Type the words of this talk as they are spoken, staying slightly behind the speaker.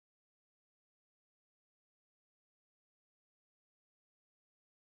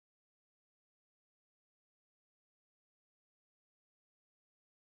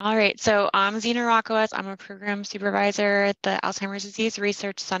All right, so I'm Zena Rakowitz. I'm a program supervisor at the Alzheimer's Disease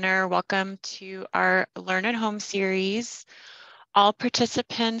Research Center. Welcome to our Learn at Home series. All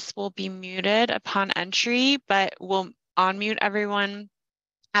participants will be muted upon entry, but we'll unmute everyone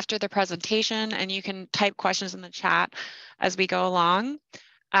after the presentation, and you can type questions in the chat as we go along.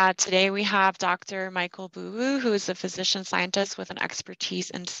 Today we have Dr. Michael Bubu, who is a physician scientist with an expertise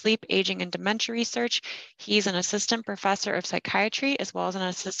in sleep, aging, and dementia research. He's an assistant professor of psychiatry as well as an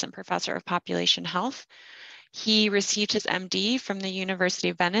assistant professor of population health. He received his MD from the University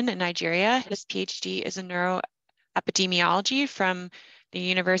of Benin in Nigeria. His PhD is in neuroepidemiology from the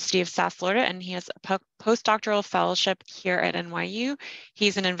University of South Florida, and he has a postdoctoral fellowship here at NYU.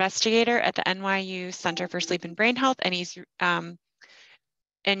 He's an investigator at the NYU Center for Sleep and Brain Health, and he's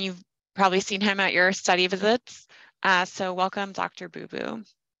and you've probably seen him at your study visits. So welcome, Dr. Bubu.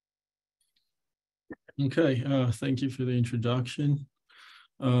 Okay, thank you for the introduction.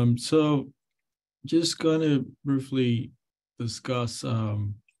 So just gonna briefly discuss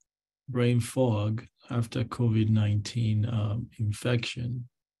brain fog after COVID-19 infection.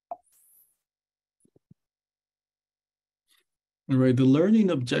 All right, the learning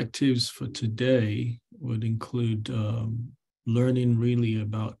objectives for today would include learning really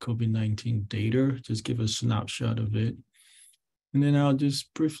about COVID-19 data, just give a snapshot of it. And then I'll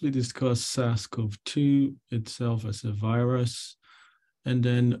just briefly discuss SARS-CoV-2 itself as a virus, and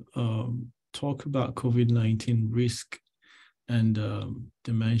then talk about COVID-19 risk and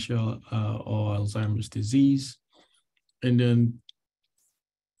dementia or Alzheimer's disease, and then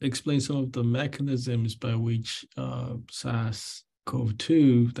explain some of the mechanisms by which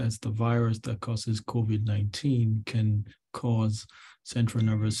SARS-CoV-2, that's the virus that causes COVID-19, can cause central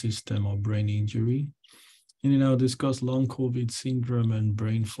nervous system or brain injury. And then I'll discuss long COVID syndrome and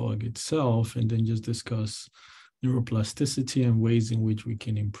brain fog itself, and then just discuss neuroplasticity and ways in which we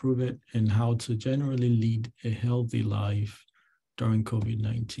can improve it and how to generally lead a healthy life during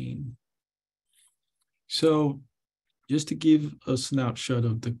COVID-19. So just to give a snapshot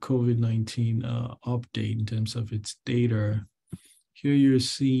of the COVID-19 update in terms of its data, here you're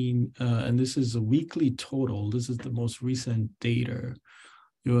seeing, and this is a weekly total, this is the most recent data,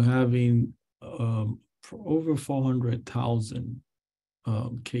 you're having over 400,000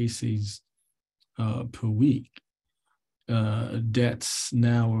 cases per week. Deaths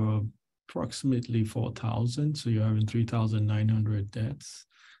now are approximately 4,000, so you're having 3,900 deaths.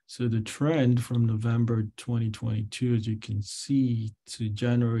 So the trend from November 2022, as you can see, to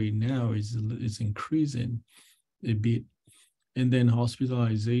January now is increasing a bit. And then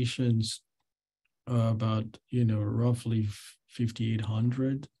hospitalizations are about, roughly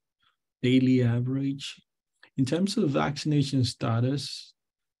 5,800 daily average. In terms of vaccination status,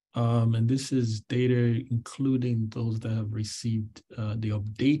 and this is data including those that have received the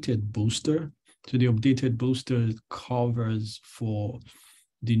updated booster. So the updated booster covers for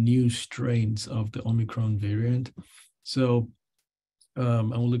the new strains of the Omicron variant. So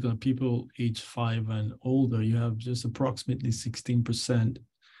and we're looking at people aged 5 and older, you have just approximately 16%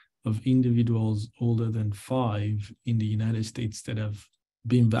 of individuals older than 5 in the United States that have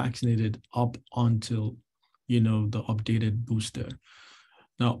been vaccinated up until, the updated booster.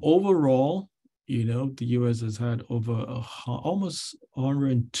 Now, overall, the US has had over almost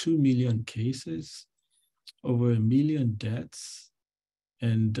 102 million cases, over 1 million deaths,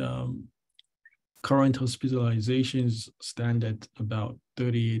 and current hospitalizations stand at about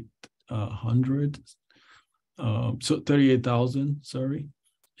 38,000, sorry.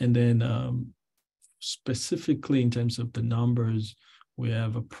 And then specifically in terms of the numbers, we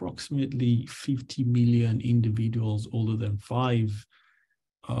have approximately 50 million individuals older than 5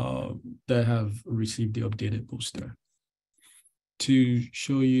 that have received the updated booster. To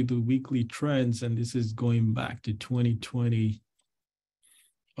show you the weekly trends, and this is going back to 2020,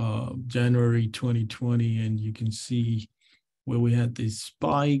 January 2020, and you can see where we had this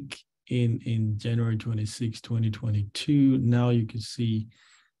spike in January 26, 2022. Now you can see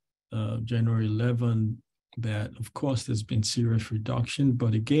January 11, that of course there's been serious reduction,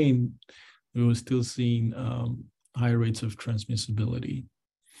 but again, we were still seeing high rates of transmissibility.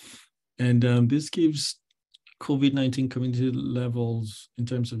 And this gives COVID-19 community levels in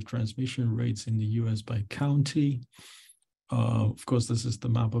terms of transmission rates in the US by county. Of course, this is the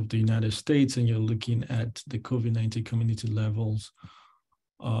map of the United States, and you're looking at the COVID-19 community levels.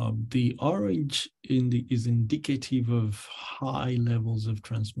 The orange is indicative of high levels of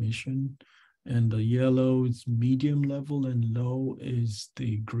transmission, and the yellow is medium level, and low is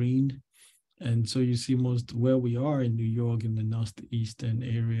the green. And so you see most where we are in New York, in the northeastern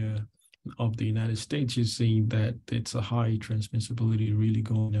area, of the United States, you see that it's a high transmissibility really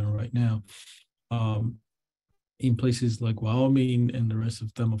going on right now. In places like Wyoming and the rest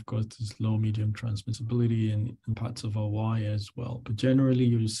of them, of course, there's low, medium transmissibility in parts of Hawaii as well. But generally,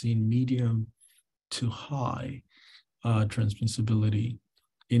 you're seeing medium to high transmissibility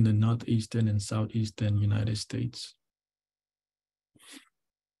in the northeastern and southeastern United States.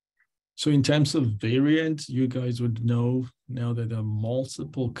 So in terms of variants, you guys would know now that there are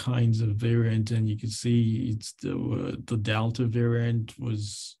multiple kinds of variants, and you can see it's the Delta variant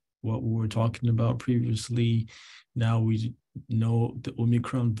was what we were talking about previously. Now we know the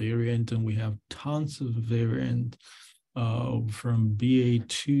Omicron variant, and we have tons of variant from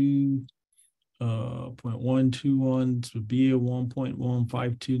BA2.121 to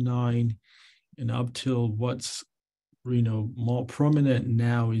BA1.1529, and up till what's more prominent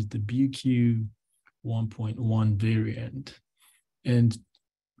now is the BQ 1.1 variant. And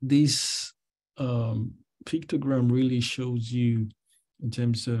this pictogram really shows you in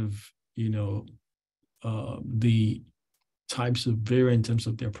terms of, the types of variant in terms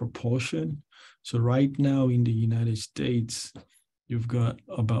of their proportion. So right now in the United States, you've got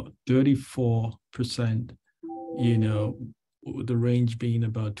about 34%, the range being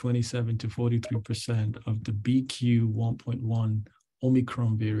about 27 to 43% of the BQ 1.1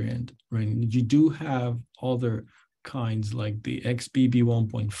 Omicron variant, right? And you do have other kinds like the XBB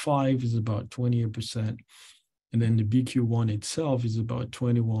 1.5 is about 28%, and then the BQ1 itself is about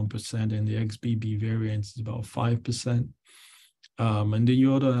 21%, and the XBB variant is about 5%. And then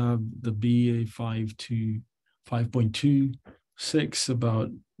you also have the BA5 to 5.26, about,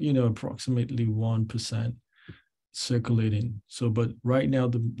 approximately 1% circulating. So, but right now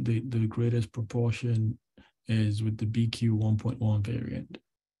the greatest proportion is with the BQ 1.1 variant.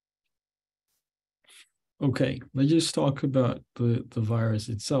 Okay, let's just talk about the virus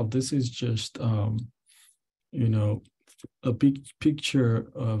itself. This is just a big picture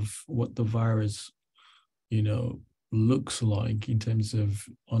of what the virus looks like in terms of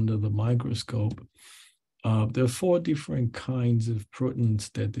under the microscope. There are 4 different kinds of proteins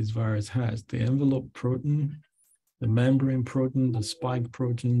that this virus has: the envelope protein, the membrane protein, the spike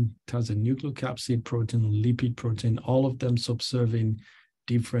protein, it has a nucleocapsid protein, lipid protein, all of them subserving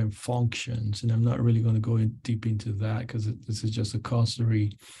different functions. And I'm not really going to go deep into that because this is just a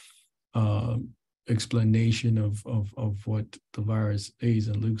cursory explanation of what the virus is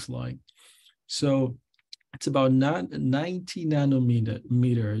and looks like. So it's about 90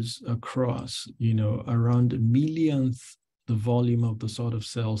 nanometers across, around a millionth the volume of the sort of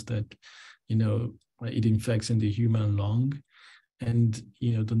cells that, it infects in the human lung. And,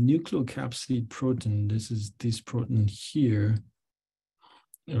 the nucleocapsid protein, this protein here,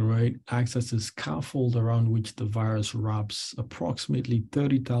 all right, acts as a scaffold around which the virus wraps approximately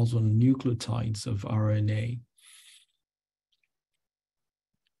 30,000 nucleotides of RNA.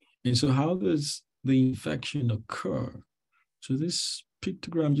 And so how does the infection occur? So this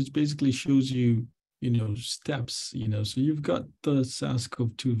pictogram just basically shows you, steps, so you've got the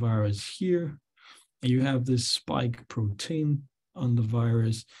SARS-CoV-2 virus here, and you have this spike protein on the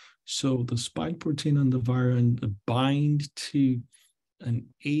virus. So the spike protein on the virus bind to an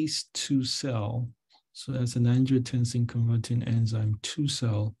ACE2 cell. So that's an angiotensin converting enzyme 2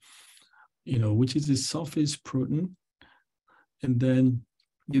 cell, which is a surface protein. And then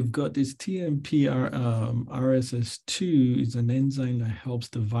you've got this TMP RSS2 is an enzyme that helps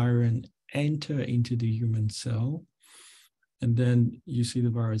the virus enter into the human cell. And then you see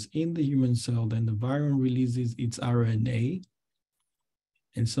the virus in the human cell, then the virus releases its RNA.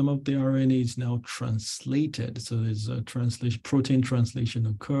 And some of the RNA is now translated. So there's a protein translation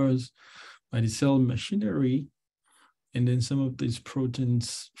occurs by the cell machinery. And then some of these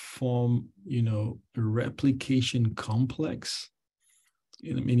proteins form, a replication complex,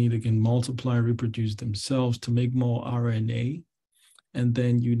 meaning they can multiply and reproduce themselves to make more RNA. And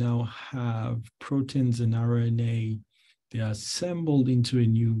then you now have proteins and RNA. They are assembled into a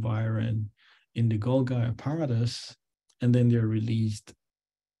new virion in the Golgi apparatus, and then they're released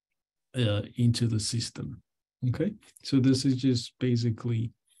into the system. Okay, so this is just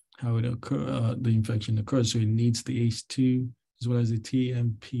basically how it the infection occurs. So it needs the ACE2 as well as the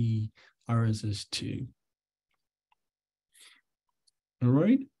TMP RSS2. All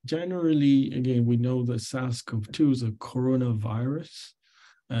right. Generally, again, we know that SARS-CoV-2 is a coronavirus.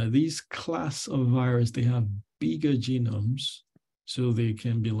 These class of virus, they have bigger genomes. So they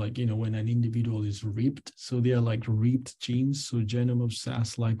can be like, when an individual is ripped. So they are like ripped genes. So genome of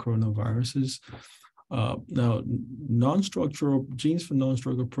SARS-like coronaviruses. Now, non-structural genes for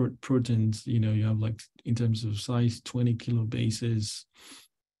non-structural proteins, you have like in terms of size, 20 kilobases.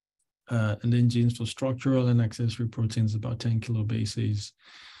 and then genes for structural and accessory proteins, about 10 kilobases.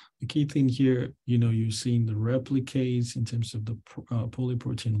 The key thing here, you're seeing the replicates in terms of the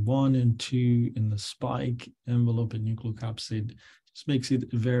polyprotein 1 and 2 in the spike, envelope, and nucleocapsid. This makes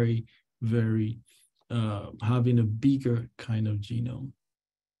it very, very having a bigger kind of genome.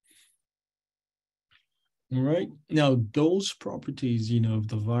 All right. Now, those properties, of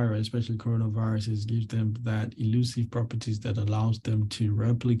the virus, especially coronaviruses, gives them that elusive properties that allows them to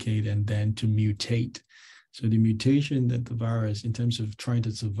replicate and then to mutate. So the mutation that the virus, in terms of trying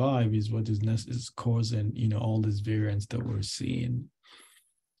to survive, is what is causing, all these variants that we're seeing.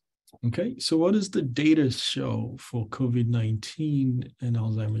 Okay, so what does the data show for COVID-19 and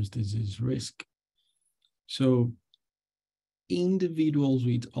Alzheimer's disease risk? So individuals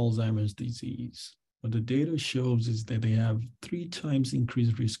with Alzheimer's disease, what the data shows is that they have 3 times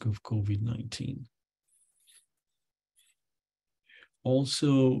increased risk of COVID-19.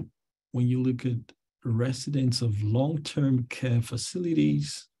 Also, when you look at residents of long-term care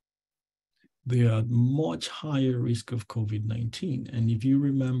facilities, they are at much higher risk of COVID-19. And if you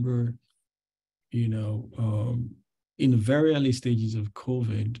remember, in the very early stages of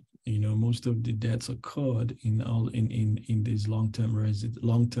COVID, most of the deaths occurred in these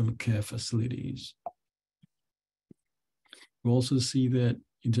long-term care facilities. We also see that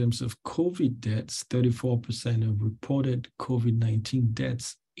in terms of COVID deaths, 34% of reported COVID-19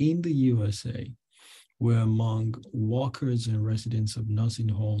 deaths in the USA were among workers and residents of nursing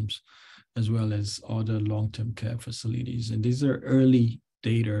homes, as well as other long-term care facilities. And these are early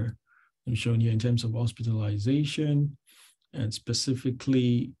data I'm showing you in terms of hospitalization, and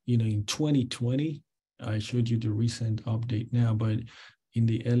specifically, in 2020, I showed you the recent update now, but in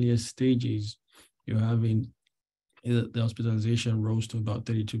the earliest stages, you're having the hospitalization rose to about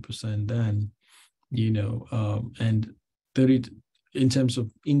 32% then, and 30 in terms of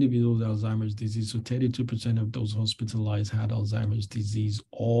individuals with Alzheimer's disease, so 32% of those hospitalized had Alzheimer's disease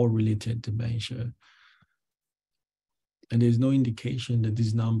or related dementia. And there's no indication that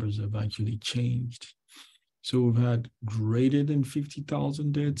these numbers have actually changed. So we've had greater than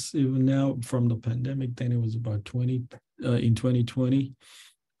 50,000 deaths even now from the pandemic. Then it was about 20 in 2020.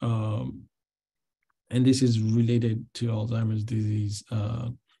 And this is related to Alzheimer's disease.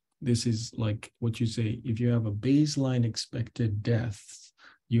 This is like what you say, if you have a baseline expected deaths,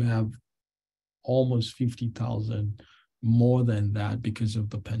 you have almost 50,000 more than that because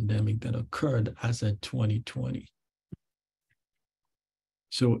of the pandemic that occurred as at 2020.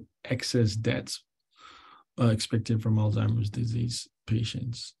 So excess deaths expected from Alzheimer's disease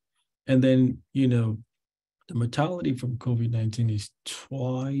patients. And then, the mortality from COVID-19 is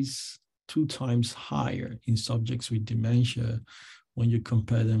 2 times higher in subjects with dementia when you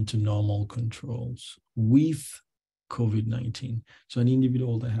compare them to normal controls with COVID-19. So an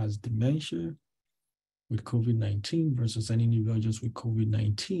individual that has dementia with COVID-19 versus an individual just with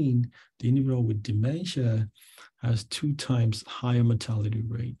COVID-19, the individual with dementia has 2 times higher mortality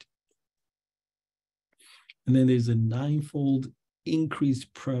rate. And then there's a 9-fold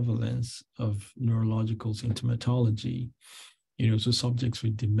increased prevalence of neurological symptomatology. So subjects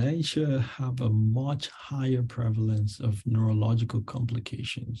with dementia have a much higher prevalence of neurological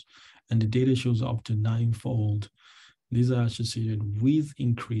complications. And the data shows up to 9-fold. These are associated with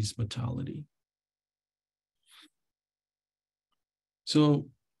increased mortality. So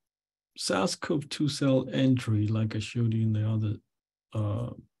SARS-CoV-2 cell entry, like I showed you in the other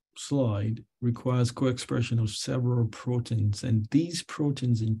slide, requires co-expression of several proteins. And these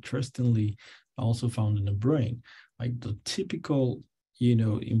proteins, interestingly, are also found in the brain. Like the typical,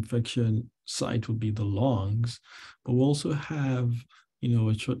 infection site would be the lungs, but we also have,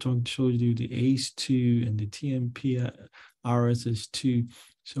 I showed you the ACE2 and the TMP RSS2,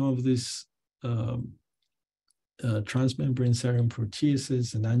 some of this transmembrane serine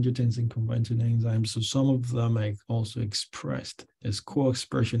proteases and angiotensin converting enzymes. So some of them are also expressed as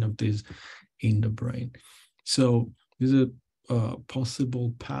co-expression of this in the brain. So these are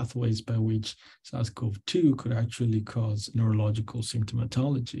possible pathways by which SARS-CoV-2 could actually cause neurological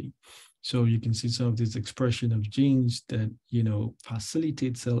symptomatology. So you can see some of this expression of genes that,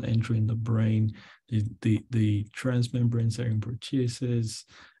 facilitate cell entry in the brain, the transmembrane serine proteases,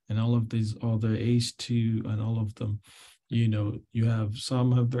 and all of these other ACE2 and all of them, you have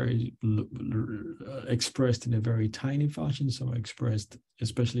some are very expressed in a very tiny fashion, some are expressed,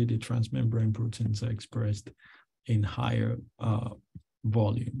 especially the transmembrane proteins are expressed in higher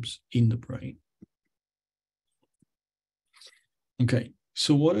volumes in the brain. Okay,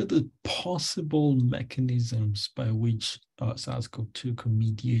 so what are the possible mechanisms by which SARS-CoV-2 can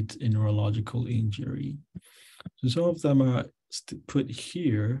mediate a neurological injury? So some of them are put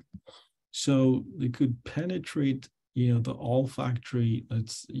here. So they could penetrate, the olfactory,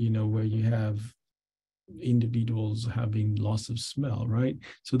 that's, where you have individuals having loss of smell, right?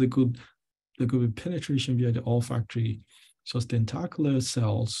 So there could be penetration via the olfactory sustentacular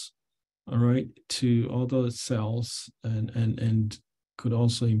cells, all right, to other cells, and could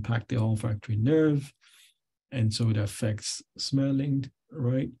also impact the olfactory nerve. And so it affects smelling,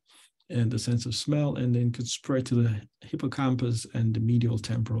 right? And the sense of smell, and then could spread to the hippocampus and the medial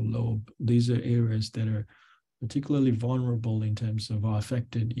temporal lobe. These are areas that are particularly vulnerable in terms of, are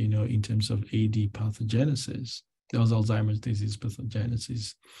affected, in terms of AD pathogenesis, those Alzheimer's disease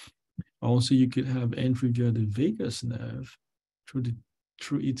pathogenesis. Also, you could have entry via the vagus nerve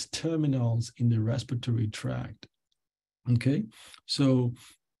through its terminals in the respiratory tract. Okay, so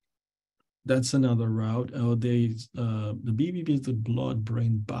that's another route. There's the BBB is the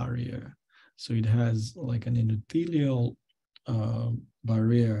blood-brain barrier. So it has like an endothelial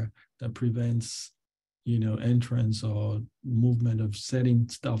barrier that prevents, entrance or movement of setting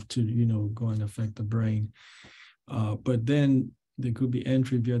stuff to, go and affect the brain. But then there could be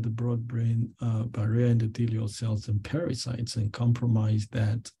entry via the blood-brain barrier endothelial cells and parasites, and compromise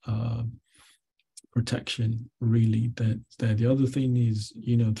that protection, really. That the other thing is,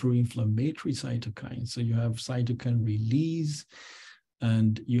 through inflammatory cytokines. So you have cytokine release,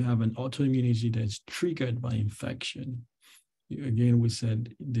 and you have an autoimmunity that's triggered by infection. Again, we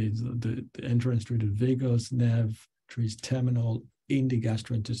said there's the entrance through the vagus nerve, through its terminal in the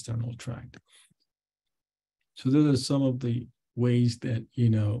gastrointestinal tract. So those are some of the ways that,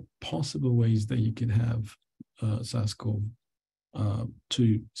 possible ways that you can have SARS-CoV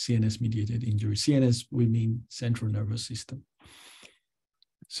to CNS-mediated injury. CNS, we mean central nervous system.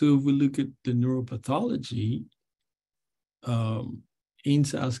 So if we look at the neuropathology in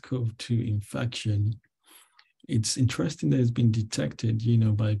SARS-CoV-2 infection, it's interesting that it's been detected,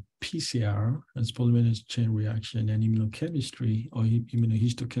 by PCR as polymerase chain reaction and immunochemistry or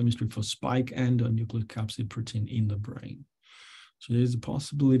immunohistochemistry for spike and nucleocapsid protein in the brain. So there's a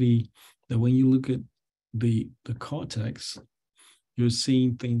possibility that when you look at the cortex, you're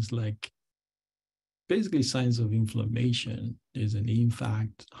seeing things like basically signs of inflammation. There's an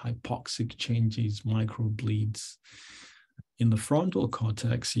infarct, hypoxic changes, microbleeds. In the frontal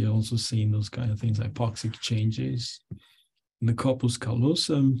cortex, you're also seeing those kind of things, hypoxic changes. In the corpus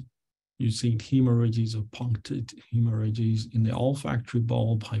callosum, you're seeing hemorrhages or punctured hemorrhages. In the olfactory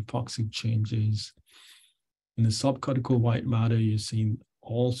bulb, hypoxic changes. In the subcortical white matter, you're seeing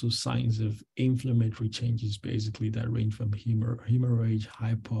also signs of inflammatory changes, basically, that range from hemorrhage,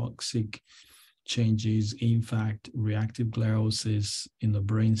 hypoxic changes, in fact, reactive sclerosis in the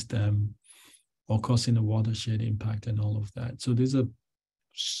brainstem, or causing a watershed impact and all of that. So there's a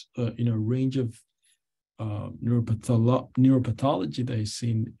range of neuropathology that is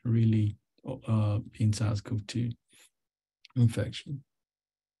seen really in SARS-CoV-2 infection.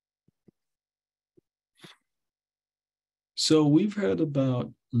 So we've heard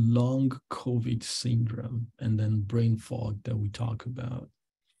about long COVID syndrome and then brain fog that we talk about.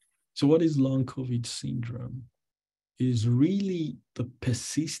 So what is long COVID syndrome? It is really the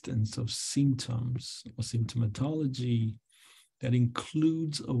persistence of symptoms or symptomatology that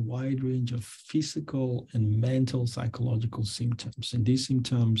includes a wide range of physical and mental psychological symptoms. And these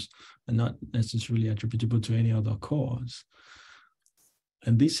symptoms are not necessarily attributable to any other cause.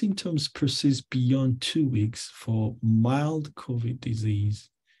 And these symptoms persist beyond 2 weeks for mild COVID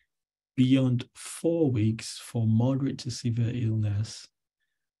disease, beyond 4 weeks for moderate to severe illness,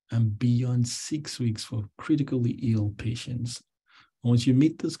 and beyond 6 weeks for critically ill patients. Once you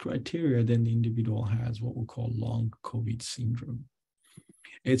meet this criteria, then the individual has what we call long COVID syndrome.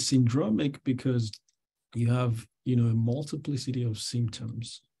 It's syndromic because you have, a multiplicity of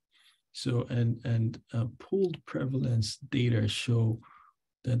symptoms. So, and pooled prevalence data show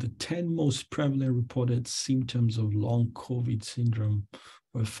that the 10 most prevalent reported symptoms of long COVID syndrome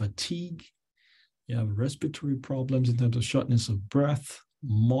were fatigue, you have respiratory problems in terms of shortness of breath,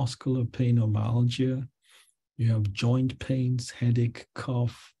 muscular pain or myalgia, you have joint pains, headache,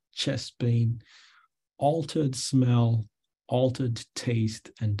 cough, chest pain, altered smell, altered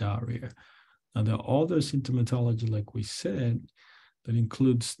taste, and diarrhea. Now, there are other symptomatology, like we said, that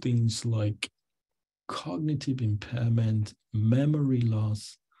includes things like cognitive impairment, memory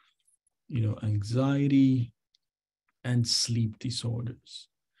loss, anxiety, and sleep disorders.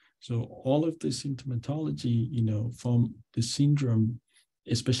 So all of the symptomatology, from the syndrome,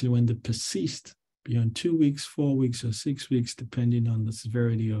 especially when they persist beyond 2 weeks, 4 weeks, or 6 weeks, depending on the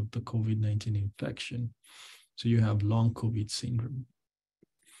severity of the COVID-19 infection. So you have long COVID syndrome.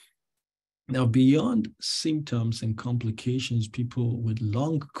 Now, beyond symptoms and complications, people with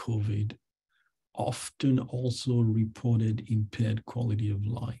long COVID often also reported impaired quality of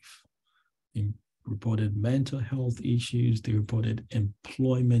life, reported mental health issues, they reported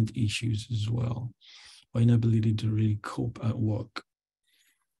employment issues as well, or inability to really cope at work.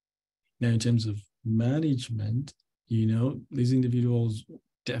 Now, in terms of management, these individuals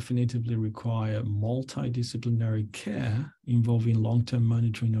definitively require multidisciplinary care involving long-term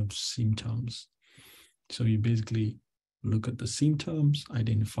monitoring of symptoms. So you basically look at the symptoms,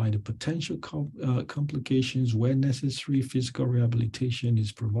 identify the potential complications, where necessary, physical rehabilitation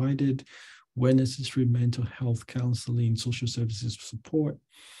is provided, where necessary, mental health counseling, social services support,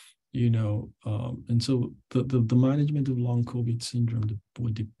 and so the management of long COVID syndrome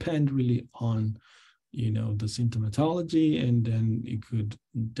would depend really on, the symptomatology, and then it could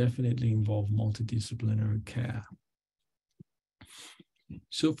definitely involve multidisciplinary care.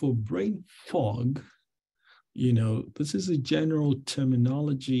 So for brain fog, this is a general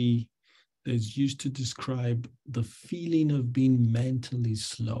terminology that's used to describe the feeling of being mentally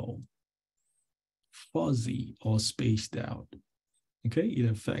slow, fuzzy, or spaced out. Okay, it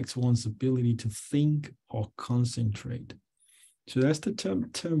affects one's ability to think or concentrate. So that's the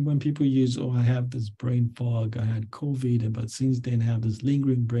term when people use, oh, I have this brain fog, I had COVID, but since then I have this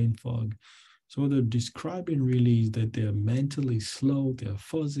lingering brain fog. So what they're describing really is that they're mentally slow, they're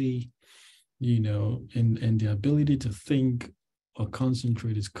fuzzy, and their ability to think or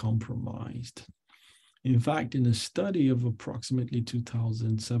concentrate is compromised. In fact, in a study of approximately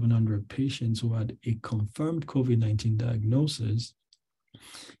 2,700 patients who had a confirmed COVID-19 diagnosis,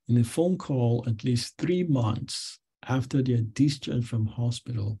 in a phone call at least 3 months after their discharge from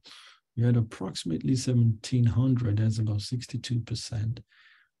hospital, we had approximately 1,700, that's about 62%,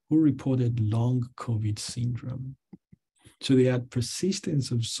 who reported long COVID syndrome. So they had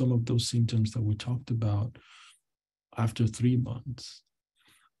persistence of some of those symptoms that we talked about after 3 months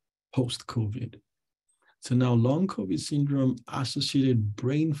post-COVID. So now long COVID syndrome associated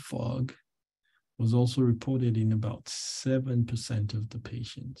brain fog was also reported in about 7% of the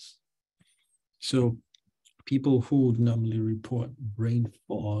patients. So people who would normally report brain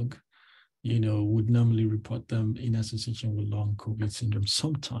fog, would normally report them in association with long COVID syndrome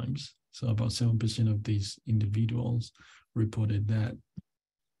sometimes. So about 7% of these individuals reported that.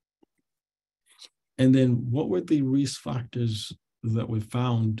 And then what were the risk factors that we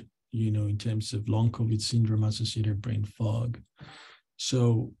found, in terms of long COVID syndrome associated brain fog?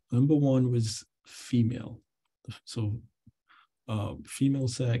 So number one was female. So female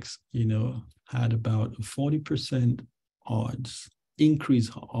sex, had about 40%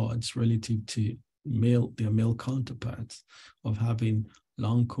 increased odds relative to their male counterparts of having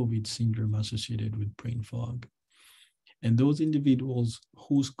long COVID syndrome associated with brain fog. And those individuals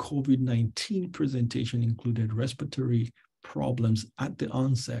whose COVID-19 presentation included respiratory problems at the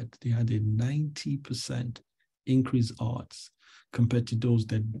onset, they had a 90% increased odds compared to those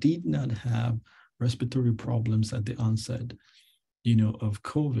that did not have respiratory problems at the onset, of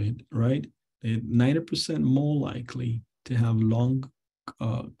COVID, right? They're 90% more likely to have long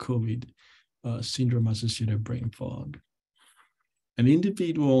COVID syndrome associated brain fog. And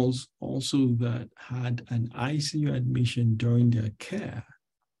individuals also that had an ICU admission during their care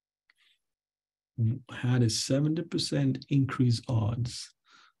had a 70% increased odds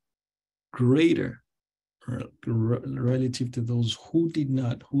greater relative to those who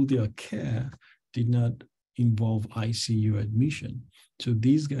their care did not involve ICU admission. So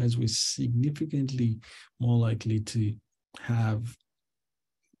these guys were significantly more likely to have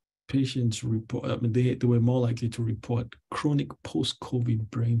patients report, they were more likely to report chronic post-COVID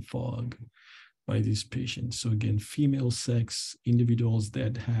brain fog by these patients. So again, female sex individuals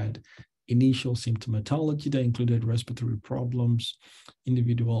that had initial symptomatology that included respiratory problems,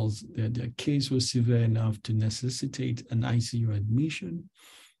 individuals that their case was severe enough to necessitate an ICU admission.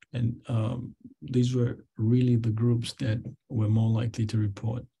 And these were really the groups that were more likely to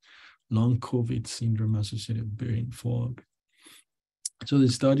report long COVID syndrome associated brain fog. So the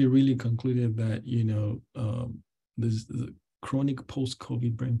study really concluded that, the chronic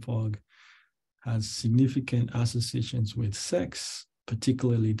post-COVID brain fog has significant associations with sex,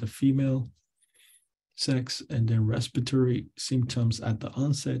 particularly the female sex, and then respiratory symptoms at the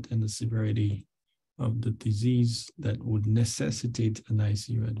onset and the severity of the disease that would necessitate an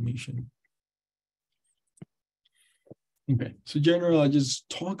ICU admission. Okay, so generally, I'll just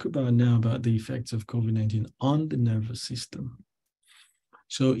talk about the effects of COVID-19 on the nervous system.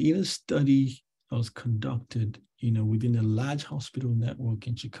 So in a study that was conducted, within a large hospital network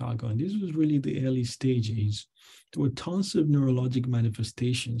in Chicago. And this was really the early stages. There were tons of neurologic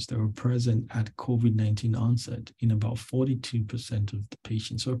manifestations that were present at COVID-19 onset in about 42% of the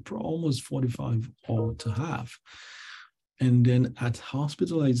patients, so almost 45 all to half. And then at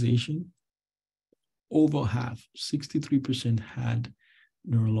hospitalization, over half, 63% had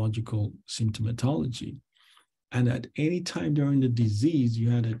neurological symptomatology. And at any time during the disease,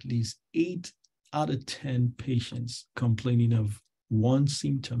 you had at least 8 out of 10 patients complaining of one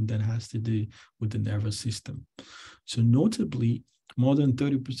symptom that has to do with the nervous system. So notably, more than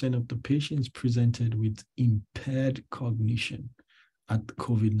 30% of the patients presented with impaired cognition at the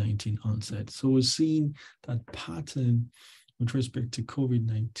COVID-19 onset. So we're seeing that pattern with respect to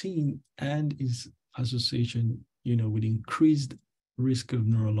COVID-19 and its association, with increased risk of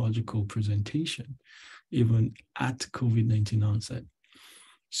neurological presentation, even at COVID-19 onset.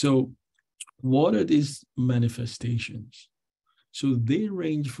 So what are these manifestations? So they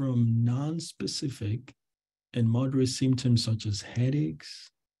range from non-specific and moderate symptoms such as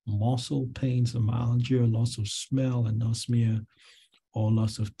headaches, muscle pains, myalgia, loss of smell, anosmia, or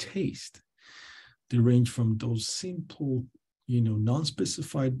loss of taste. They range from those simple,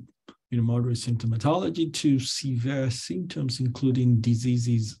 non-specified, moderate symptomatology to severe symptoms, including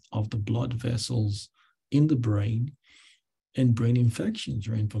diseases of the blood vessels in the brain and brain infections,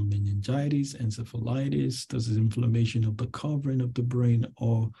 right, from meningitis, encephalitis. This is inflammation of the covering of the brain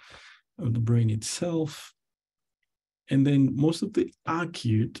or of the brain itself. And then most of the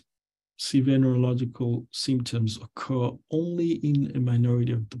acute severe neurological symptoms occur only in a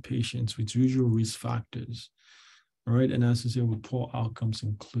minority of the patients with usual risk factors, all right, and associated with poor outcomes,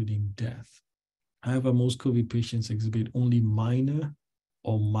 including death. However, most COVID patients exhibit only minor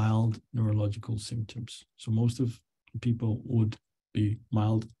or mild neurological symptoms. So most of people would be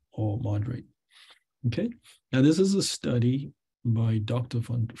mild or moderate. Okay. Now, this is a study by Dr.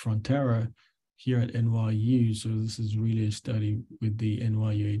 Frontera here at NYU. So this is really a study with the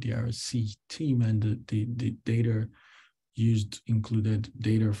NYU ADRC team, and the data used included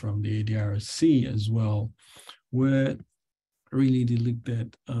data from the ADRC as well, where really they looked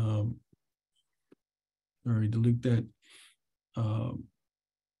at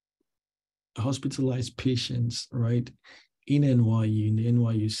hospitalized patients, right, in NYU, in the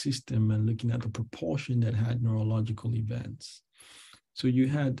NYU system, and looking at the proportion that had neurological events. So you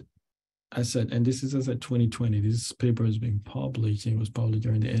had, I said, and this is as at 2020, this paper has been published, and it was published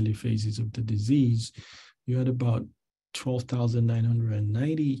during the early phases of the disease. You had about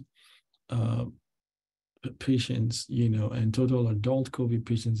 12,990 patients, and total adult COVID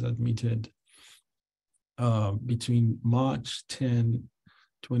patients admitted between March 10,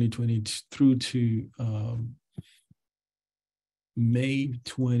 2020 through to May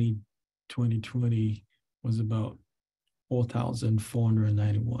 20, 2020 was about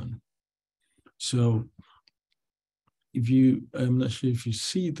 4,491. So I'm not sure if you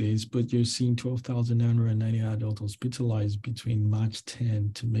see this, but you're seeing 12,990 adults hospitalized between March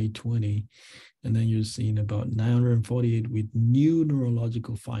 10 to May 20. And then you're seeing about 948 with new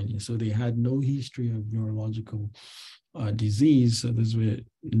neurological findings. So they had no history of neurological disease. So these were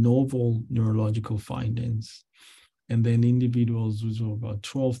novel neurological findings. And then individuals, which were about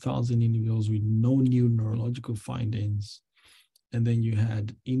 12,000 individuals with no new neurological findings. And then you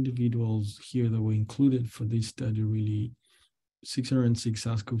had individuals here that were included for this study, really 606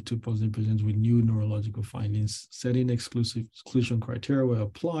 SARS-CoV-2 positive patients with new neurological findings. Setting exclusion criteria were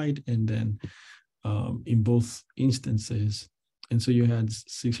applied, and then in both instances. And so you had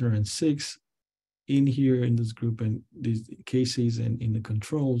 606 in here in this group, and these cases, and in the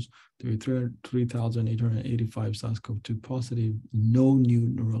controls, there were 3,885 SARS-CoV-2 positive, no new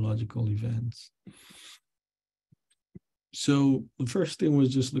neurological events. So the first thing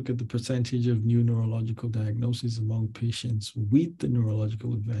was just look at the percentage of new neurological diagnoses among patients with the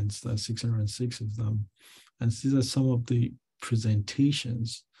neurological events. That's 606 of them. And these are some of the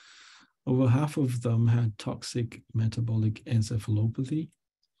presentations. Over half of them had toxic metabolic encephalopathy.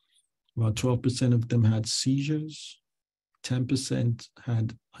 About 12% of them had seizures. 10%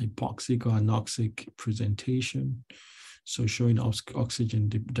 had hypoxic or anoxic presentation, so showing oxygen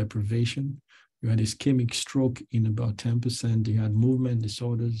deprivation. You had ischemic stroke in about 10%. You had movement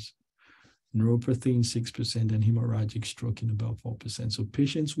disorders, neuropathy in 6%, and hemorrhagic stroke in about 4%. So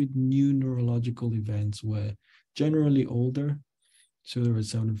patients with new neurological events were generally older. So there were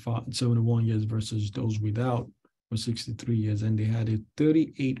 71 years versus those without were 63 years, and they had a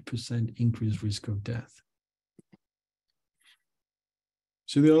 38% increased risk of death.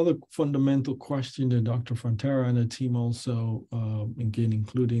 So the other fundamental question that Dr. Frontera and the team also, again,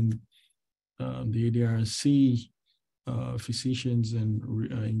 including the ADRC physicians and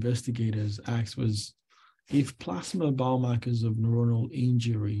investigators asked was if plasma biomarkers of neuronal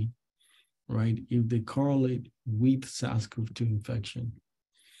injury, right, if they correlate with SARS-CoV-2 infection.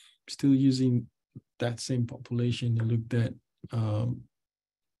 Still using that same population, they looked at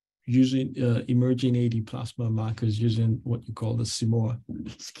using emerging AD plasma markers using what you call the CIMOA,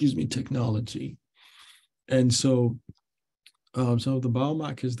 technology. And so some of the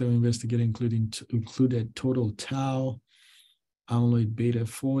biomarkers that we investigated included total tau, amyloid beta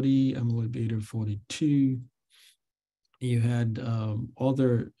 40, amyloid beta 42. You had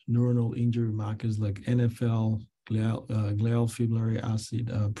other neuronal injury markers like NFL, glial fibrillary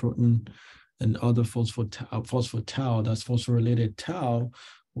acid protein, and other phospho-tau, that's phosphorylated tau,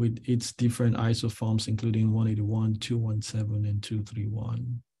 with its different isoforms, including 181, 217, and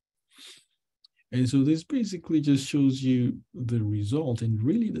 231. And so this basically just shows you the result. And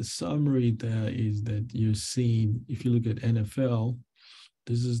really the summary there is that you're seeing, if you look at NFL,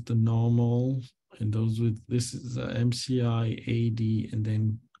 this is the normal, and this is MCI, AD, and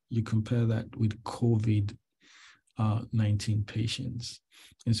then you compare that with COVID-19 patients.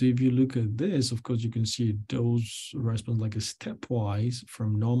 And so if you look at this, of course, you can see a dose response like a stepwise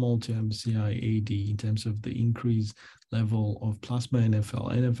from normal to MCI AD in terms of the increased level of plasma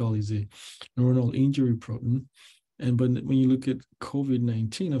NFL. NFL is a neuronal injury protein. But when you look at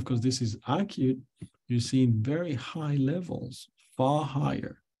COVID-19, of course, this is acute, you're seeing very high levels, far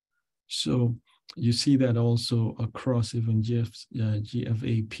higher. So you see that also across even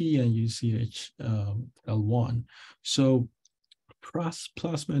GFAP and UCHL1. So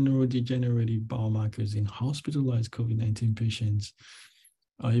plasma neurodegenerative biomarkers in hospitalized COVID-19 patients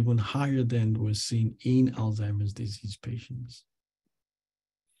are even higher than was seen in Alzheimer's disease patients.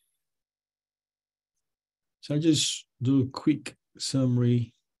 So I just do a quick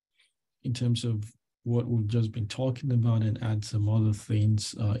summary in terms of what we've just been talking about and add some other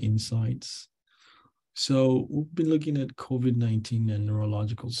things, insights. So we've been looking at COVID-19 and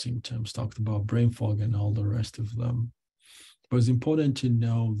neurological symptoms, talked about brain fog and all the rest of them. But it's important to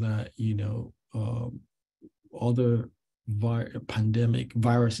know that, other pandemic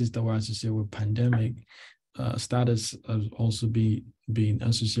viruses that were associated with pandemic status has also been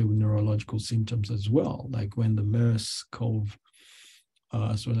associated with neurological symptoms as well, like when the MERS-CoV,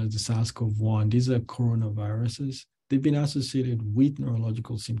 as well as the SARS-CoV-1, these are coronaviruses. They've been associated with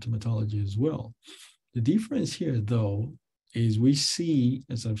neurological symptomatology as well. The difference here, though, is we see,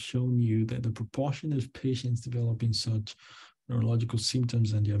 as I've shown you, that the proportion of patients developing such neurological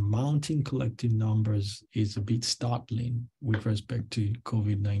symptoms and their mounting collective numbers is a bit startling with respect to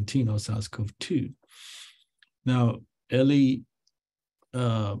COVID-19 or SARS-CoV-2. Now,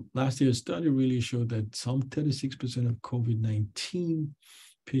 last year's study really showed that some 36% of COVID-19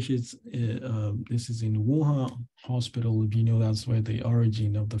 patients, this is in Wuhan Hospital, if you know, that's where the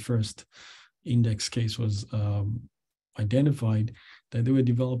origin of the first index case was identified, that they were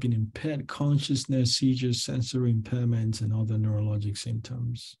developing impaired consciousness, seizures, sensory impairments, and other neurologic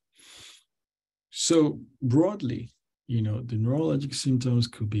symptoms. So broadly, the neurologic symptoms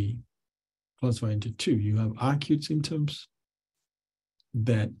could be classified into two. You have acute symptoms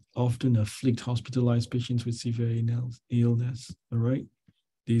that often afflict hospitalized patients with severe illness, all right?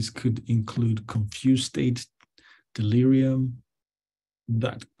 These could include confused state, delirium,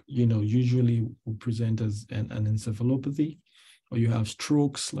 that usually will present as an encephalopathy, or you have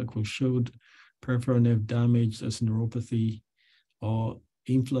strokes, like we showed, peripheral nerve damage as neuropathy, or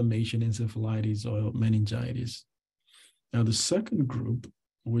inflammation, encephalitis, or meningitis. Now, the second group,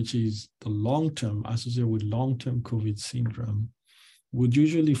 which is the long-term, associated with long-term COVID syndrome, would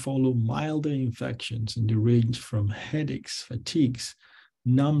usually follow milder infections in the range from headaches, fatigues,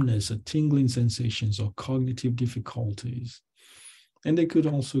 numbness, or tingling sensations, or cognitive difficulties. And they could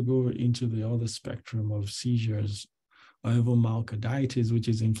also go into the other spectrum of seizures, or even myocarditis, which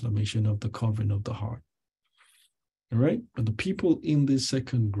is inflammation of the covering of the heart. All right? But the people in this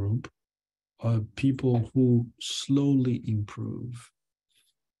second group are people who slowly improve.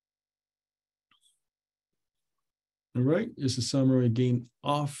 All right? It's a summary again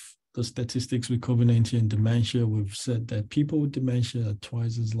of the statistics with COVID-19 and dementia. We've said that people with dementia are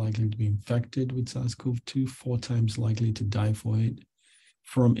twice as likely to be infected with SARS-CoV-2, 4 times likely to die from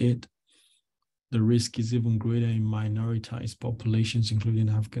it. The risk is even greater in minoritized populations, including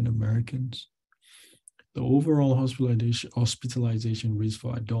African Americans. The overall hospitalization risk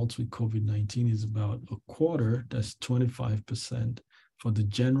for adults with COVID-19 is about a quarter, that's 25% for the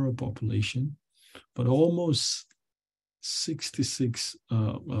general population, but almost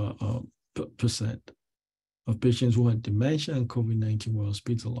 66% of patients who had dementia and COVID-19 were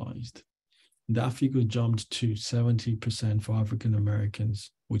hospitalized. That figure jumped to 70% for African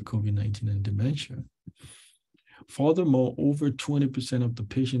Americans with COVID-19 and dementia. Furthermore, over 20% of the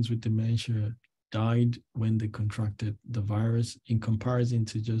patients with dementia died when they contracted the virus, in comparison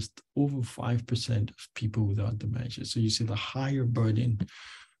to just over 5% of people without dementia. So you see the higher burden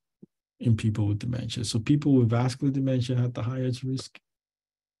in people with dementia. So people with vascular dementia had the highest risk.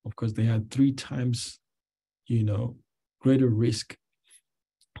 Of course, they had 3 times, greater risk,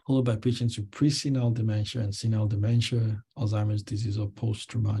 followed by patients with pre-senile dementia and senile dementia, Alzheimer's disease, or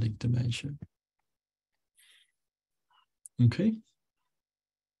post-traumatic dementia. Okay.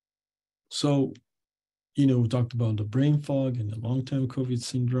 So, we talked about the brain fog and the long-term COVID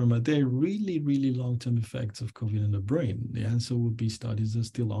syndrome. Are there really, really long-term effects of COVID in the brain? The answer would be studies are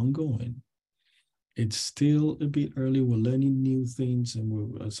still ongoing. It's still a bit early. We're learning new things,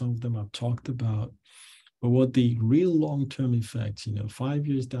 and some of them I've talked about. But what the real long-term effects, 5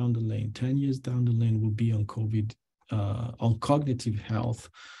 years down the lane, 10 years down the lane, will be on COVID, on cognitive health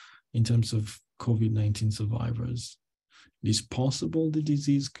in terms of COVID-19 survivors. It is possible the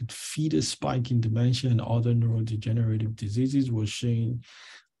disease could feed a spike in dementia and other neurodegenerative diseases. We're showing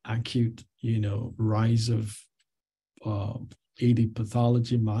acute, rise of AD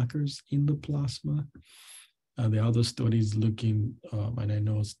pathology markers in the plasma. The other studies looking, and I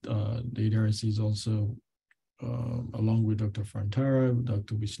know the ADRC is also, along with Dr. Frantara,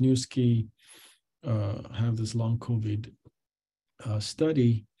 Dr. Wisniewski, have this long COVID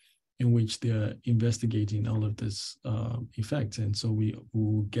study in which they're investigating all of this effects. And so we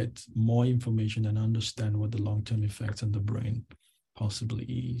will get more information and understand what the long-term effects on the brain possibly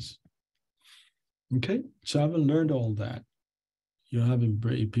is. Okay, so having learned all that,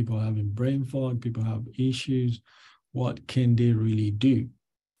 people having brain fog, people have issues, what can they really do,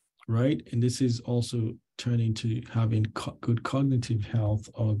 right? And this is also turning to having good cognitive health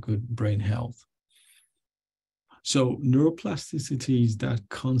or good brain health. So neuroplasticity is that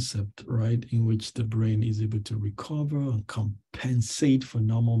concept, right, in which the brain is able to recover and compensate for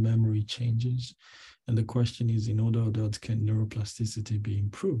normal memory changes. And the question is, in older adults, can neuroplasticity be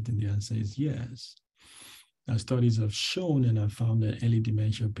improved? And the answer is yes. Now, studies have shown and have found that early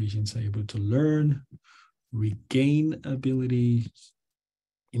dementia patients are able to learn, regain abilities,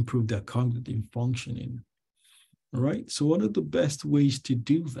 improve their cognitive functioning. All right. So one of the best ways to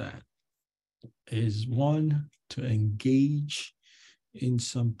do that is, one, to engage in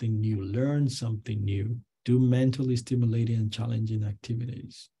something new, learn something new, do mentally stimulating and challenging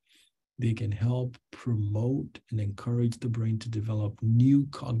activities. They can help promote and encourage the brain to develop new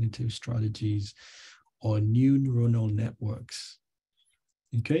cognitive strategies or new neuronal networks.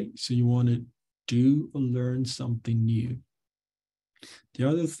 Okay, so you want to do or learn something new. The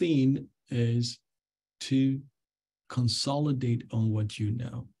other thing is to consolidate on what you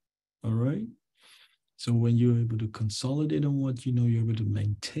know. All right. So when you're able to consolidate on what you know, you're able to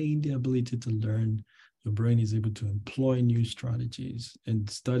maintain the ability to learn. Your brain is able to employ new strategies. And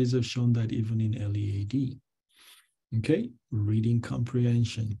studies have shown that even in early AD. Okay, reading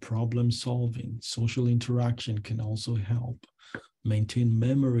comprehension, problem solving, social interaction can also help maintain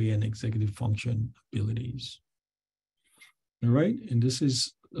memory and executive function abilities. All right, and this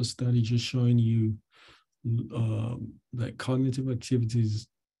is a study just showing you that cognitive activities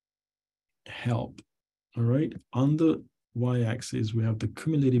help. All right, on the y-axis, we have the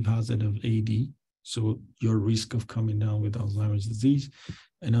cumulative hazard of AD, so your risk of coming down with Alzheimer's disease.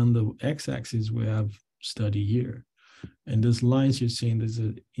 And on the x-axis, we have study year. And those lines you're seeing, these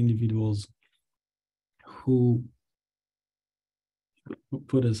are individuals who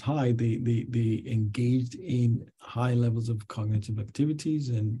put as high, they engaged in high levels of cognitive activities,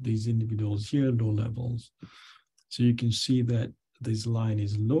 and these individuals here, low levels. So you can see that this line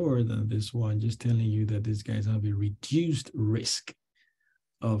is lower than this one, just telling you that these guys have a reduced risk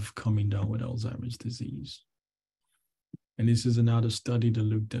of coming down with Alzheimer's disease. And this is another study that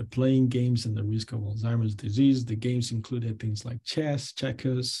looked at playing games and the risk of Alzheimer's disease. The games included things like chess,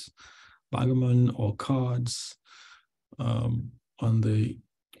 checkers, backgammon, or cards. On the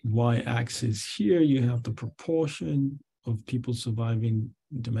y-axis here, you have the proportion of people surviving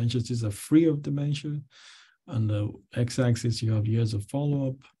dementia. These are free of dementia. On the x-axis, you have years of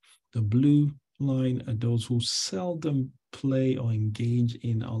follow-up. The blue line are those who seldom play or engage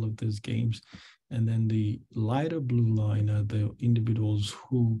in all of these games. And then the lighter blue line are the individuals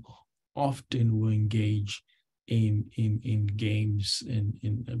who often will engage in games,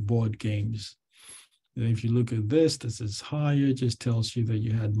 in board games. And if you look at this is higher. It just tells you that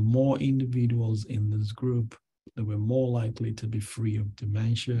you had more individuals in this group that were more likely to be free of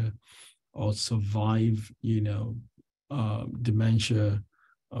dementia or survive, dementia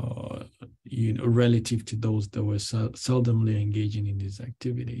relative to those that were seldomly engaging in these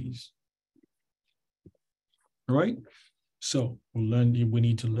activities. All right. So we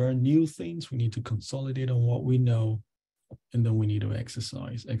need to learn new things. We need to consolidate on what we know, and then we need to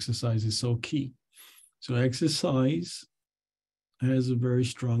exercise. Exercise is so key. So exercise has a very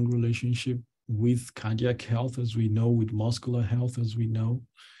strong relationship with cardiac health, as we know, with muscular health, as we know,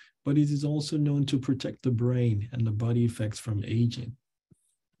 but it is also known to protect the brain and the body effects from aging.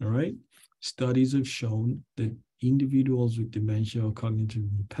 All right. Studies have shown that individuals with dementia or cognitive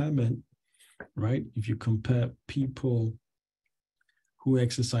impairment, right, if you compare people who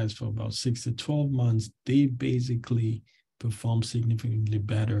exercise for about 6 to 12 months, they basically perform significantly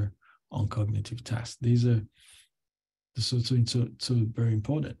better on cognitive tasks. These are so very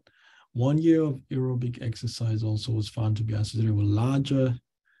important. 1 year of aerobic exercise also was found to be associated with larger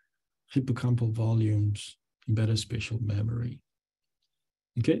hippocampal volumes and better spatial memory.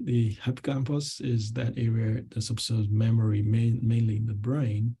 Okay, the hippocampus is that area that observes memory mainly in the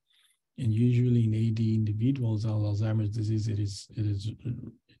brain. And usually in AD individuals, Alzheimer's disease,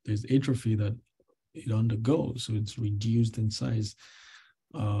 there's atrophy that it undergoes. So it's reduced in size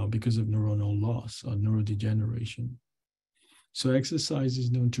because of neuronal loss or neurodegeneration. So exercise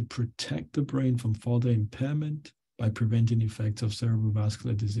is known to protect the brain from further impairment by preventing effects of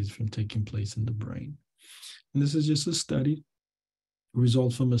cerebrovascular disease from taking place in the brain. And this is just a study,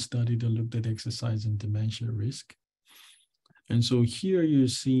 results from a study that looked at exercise and dementia risk. And so here you're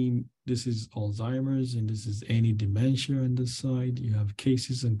seeing, this is Alzheimer's and this is any dementia on this side. You have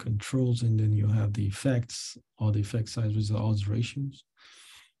cases and controls, and then you have the effects or the effect size with the odds ratios.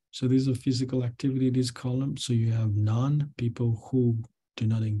 So these are physical activity, this column. So you have people who do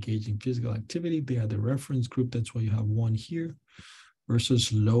not engage in physical activity. They are the reference group. That's why you have one here,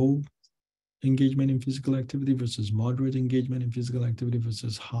 versus low engagement in physical activity versus moderate engagement in physical activity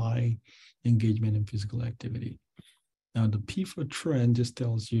versus high engagement in physical activity. Now, the P for trend just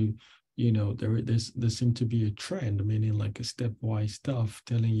tells you, there seemed to be a trend, meaning like a stepwise stuff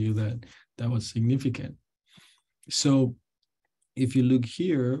telling you that was significant. So if you look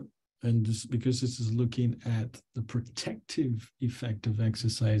here, and just because this is looking at the protective effect of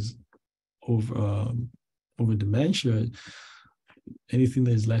exercise over dementia, anything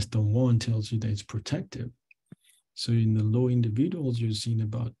that is less than 1 tells you that it's protective. So in the low individuals, you're seeing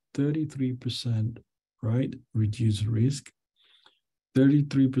about 33%, right, reduced risk,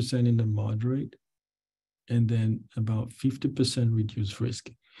 33% in the moderate, and then about 50% reduced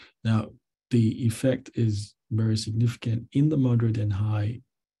risk. Now, the effect is very significant in the moderate and high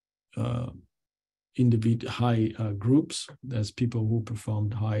groups. That's people who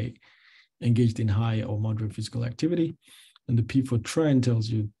performed engaged in high or moderate physical activity. And the P for trend tells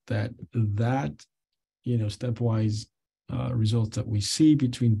you that stepwise results that we see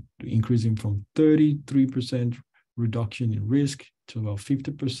between increasing from 33% reduction in risk to about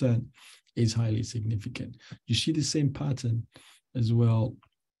 50% is highly significant. You see the same pattern as well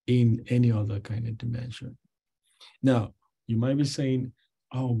in any other kind of dementia. Now, you might be saying,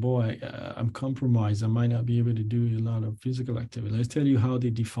 oh boy, I'm compromised. I might not be able to do a lot of physical activity. Let's tell you how they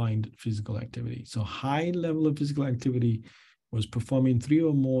defined physical activity. So high level of physical activity was performing 3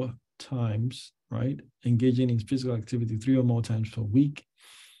 or more times, right? Engaging in physical activity 3 or more times per week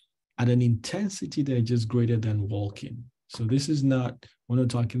at an intensity that is just greater than walking. So this is not, we're not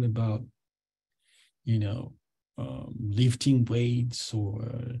talking about, lifting weights or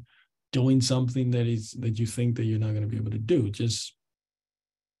doing something that you think that you're not going to be able to do, just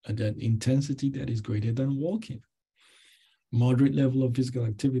at that intensity that is greater than walking. Moderate level of physical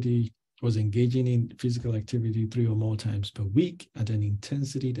activity was engaging in physical activity 3 or more times per week at an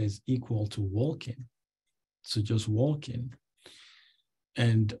intensity that is equal to walking. So just walking.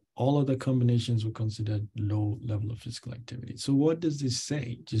 And all other combinations were considered low level of physical activity. So what does this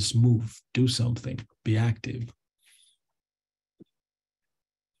say? Just move, do something, be active.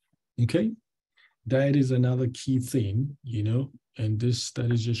 Okay, diet is another key thing, and this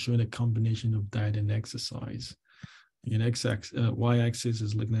study is just showing a combination of diet and exercise. The y-axis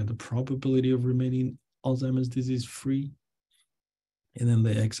is looking at the probability of remaining Alzheimer's disease free. And then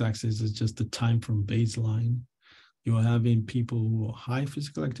the x-axis is just the time from baseline. You're having people who are high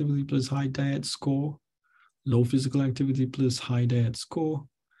physical activity plus high diet score, low physical activity plus high diet score,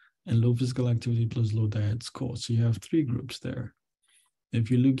 and low physical activity plus low diet score. So you have 3 groups there. If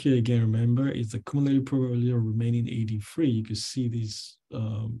you look here again, remember, it's the cumulative probability of remaining AD free. You can see this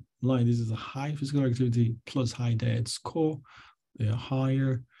line. This is a high physical activity plus high diet score. They are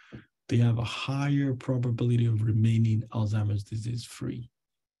higher. They have a higher probability of remaining Alzheimer's disease free.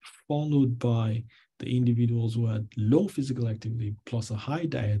 followed by the individuals who had low physical activity plus a high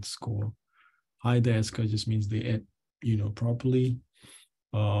diet score. High diet score just means they ate, properly,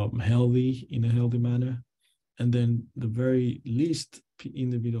 healthy, in a healthy manner. And then the very least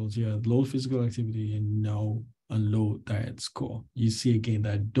individuals here, low physical activity and no a low diet score. You see again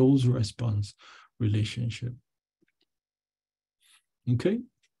that dose response relationship. Okay,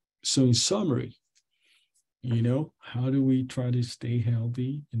 so in summary, how do we try to stay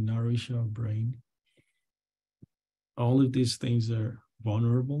healthy and nourish our brain? All of these things are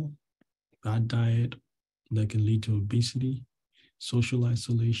vulnerable. Bad diet that can lead to obesity, social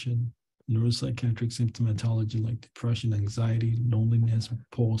isolation, neuropsychiatric symptomatology like depression, anxiety, loneliness,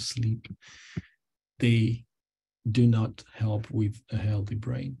 poor sleep. They do not help with a healthy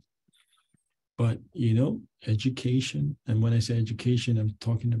brain. But, education, and when I say education, I'm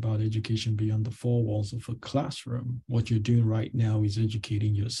talking about education beyond the four walls of a classroom. What you're doing right now is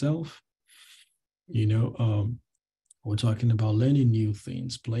educating yourself. We're talking about learning new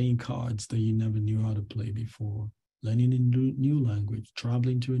things, playing cards that you never knew how to play before, learning a new language,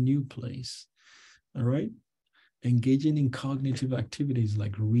 traveling to a new place, all right? Engaging in cognitive activities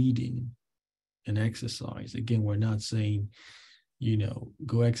like reading and exercise. Again, we're not saying,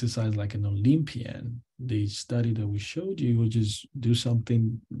 go exercise like an Olympian. The study that we showed you will just do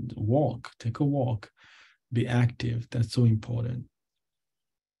something, take a walk, be active. That's so important.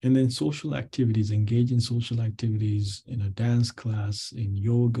 And then social activities, engage in social activities in a dance class, in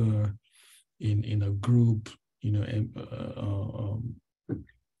yoga, in a group,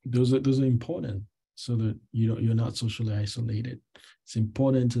 those are important so that you're not socially isolated. It's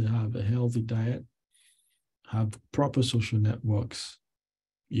important to have a healthy diet, have proper social networks,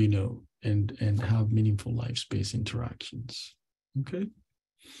 and have meaningful life space interactions. Okay.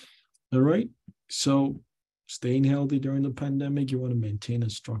 All right. So staying healthy during the pandemic, you want to maintain a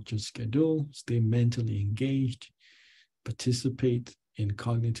structured schedule, stay mentally engaged, participate in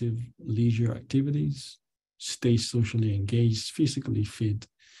cognitive leisure activities, stay socially engaged, physically fit,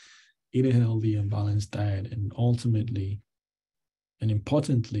 eat a healthy and balanced diet, and ultimately and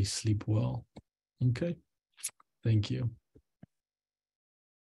importantly, sleep well. Okay. Thank you.